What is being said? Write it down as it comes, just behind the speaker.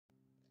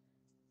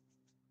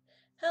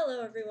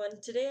Hello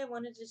everyone. Today I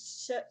wanted to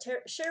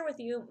share with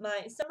you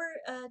my summer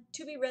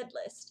to be read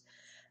list.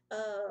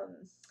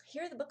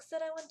 Here are the books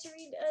that I want to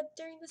read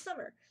during the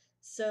summer.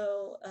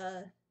 So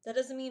that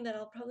doesn't mean that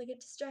I'll probably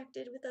get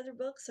distracted with other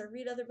books or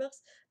read other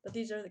books, but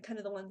these are the kind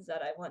of the ones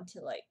that I want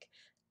to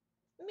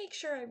make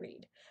sure I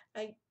read.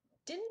 I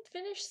didn't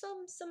finish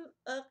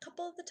a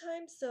couple of the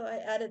times, so I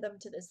added them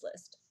to this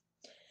list.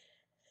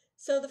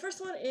 So the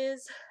first one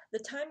is The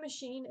Time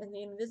Machine and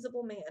the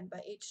Invisible Man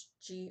by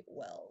H.G.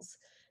 Wells.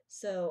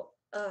 So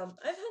I've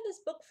had this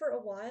book for a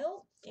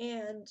while,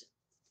 and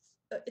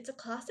it's a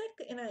classic,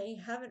 and I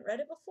haven't read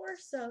it before,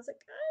 so I was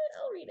like,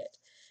 I'll read it.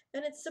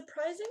 And it's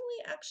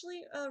surprisingly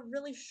actually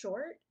really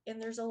short,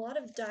 and there's a lot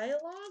of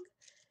dialogue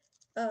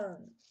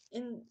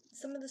in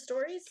some of the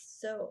stories,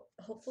 so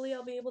hopefully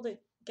I'll be able to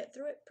get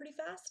through it pretty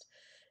fast.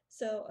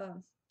 So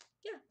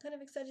yeah, kind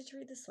of excited to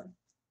read this one.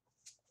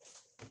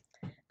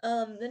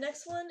 The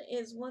next one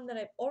is one that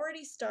I've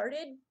already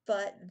started,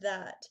 but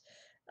that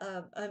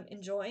I'm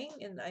enjoying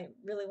and I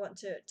really want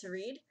to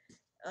read.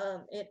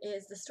 It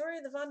is The Story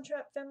of the Von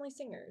Trapp Family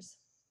Singers.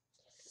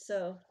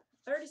 So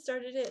I already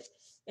started it,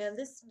 and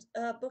this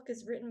book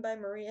is written by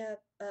Maria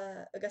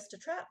Augusta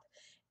Trapp,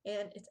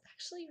 and it's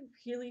actually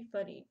really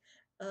funny.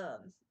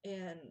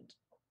 And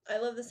I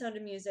love The Sound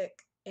of Music,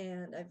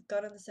 and I've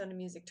gone on the Sound of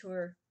Music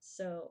tour,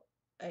 so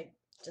I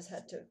just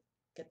had to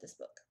get this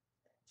book.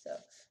 So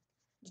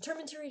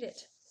determined to read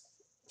it.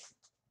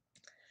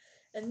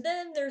 And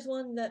then there's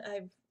one that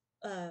I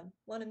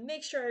want to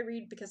make sure I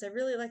read because I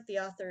really like the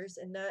authors,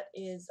 and that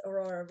is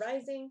Aurora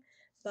Rising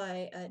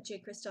by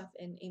Jay Kristoff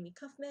and Amy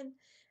Kaufman.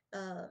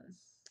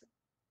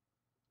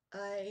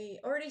 I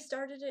already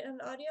started it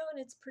on audio,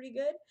 and it's pretty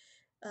good.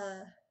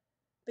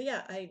 But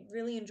yeah, I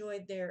really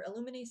enjoyed their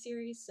Illuminae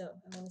series, so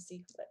I want to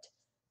see what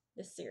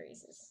this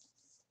series is.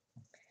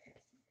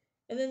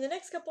 And then the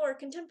next couple are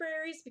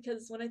contemporaries,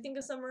 because when I think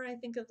of summer, I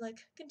think of like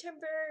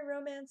contemporary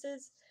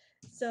romances.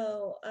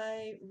 So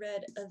I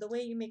read The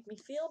Way You Make Me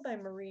Feel by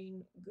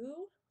Maureen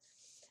Gu.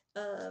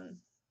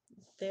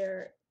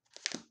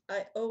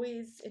 I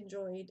always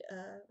enjoyed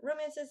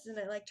romances, and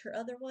I liked her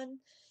other one.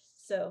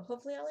 So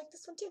hopefully I like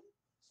this one too.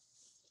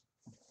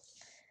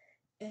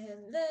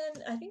 And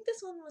then I think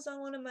this one was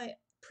on one of my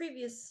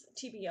previous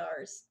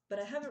TBRs, but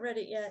I haven't read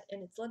it yet,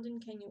 and it's London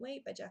Can You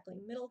Wait by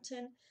Jacqueline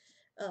Middleton.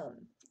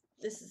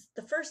 This is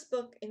the first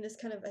book in this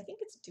kind of, I think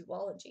it's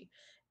duology.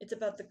 It's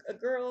about a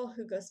girl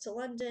who goes to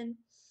London,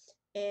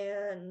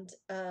 and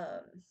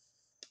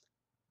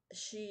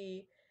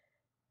she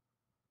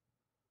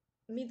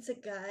meets a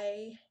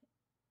guy,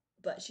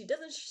 but she's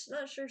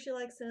not sure she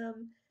likes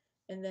him,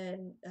 and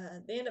then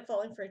they end up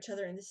falling for each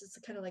other, and this is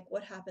kind of like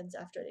what happens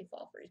after they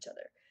fall for each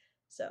other.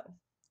 So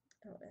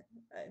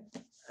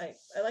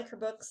I like her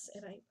books,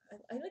 and I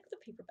like the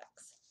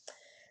paperbacks.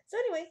 So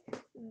anyway,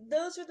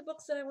 those are the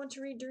books that I want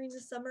to read during the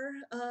summer.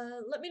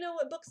 Let me know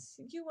what books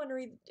you want to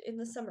read in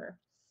the summer.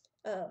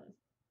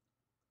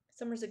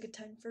 Summer's a good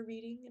time for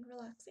reading and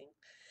relaxing.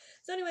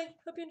 So anyway,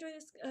 hope you enjoy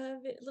this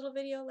little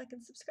video. Like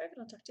and subscribe,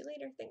 and I'll talk to you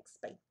later. Thanks.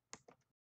 Bye.